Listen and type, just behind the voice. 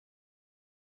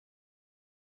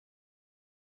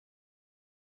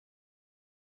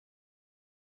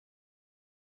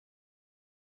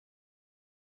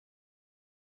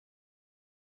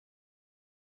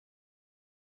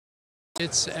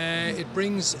It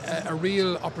brings a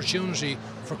real opportunity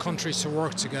for countries to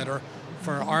work together,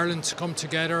 for Ireland to come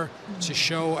together to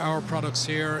show our products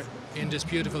here in this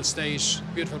beautiful state,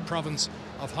 beautiful province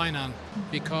of Hainan.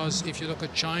 Because if you look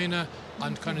at China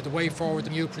and kind of the way forward,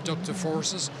 the new productive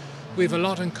forces, we have a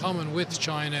lot in common with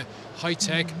China: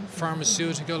 high-tech,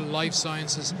 pharmaceutical, life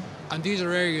sciences, and these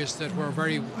are areas that we're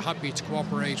very happy to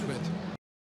cooperate with.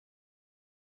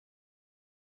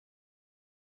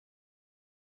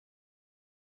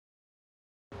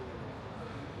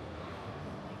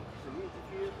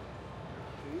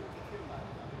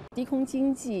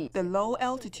 The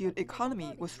low-altitude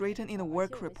economy was written in a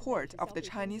work report of the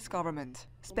Chinese government.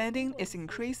 Spending is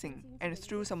increasing, and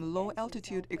through some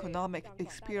low-altitude economic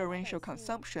experiential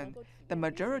consumption, the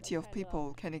majority of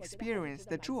people can experience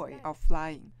the joy of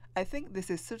flying. I think this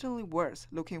is certainly worth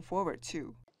looking forward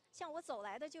to. 向我走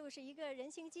来的就是一个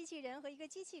人形机器人和一个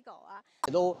机器狗啊。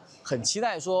都很期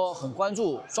待说很关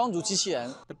注双足机器人。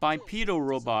The bipedal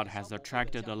robot has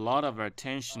attracted a lot of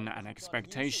attention and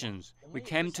expectations. We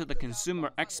came to the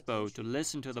Consumer Expo to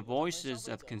listen to the voices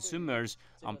of consumers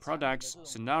on products,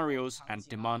 scenarios, and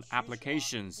demand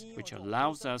applications, which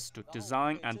allows us to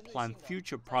design and plan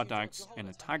future products in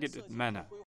a targeted manner.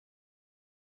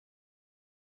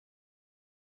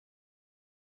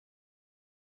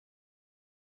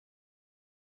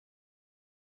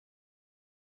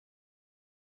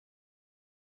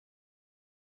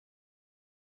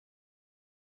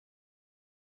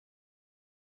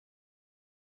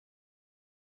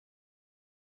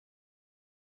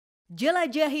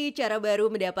 Jelajahi cara baru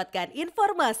mendapatkan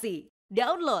informasi.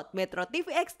 Download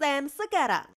MetroTV Extend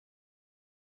sekarang.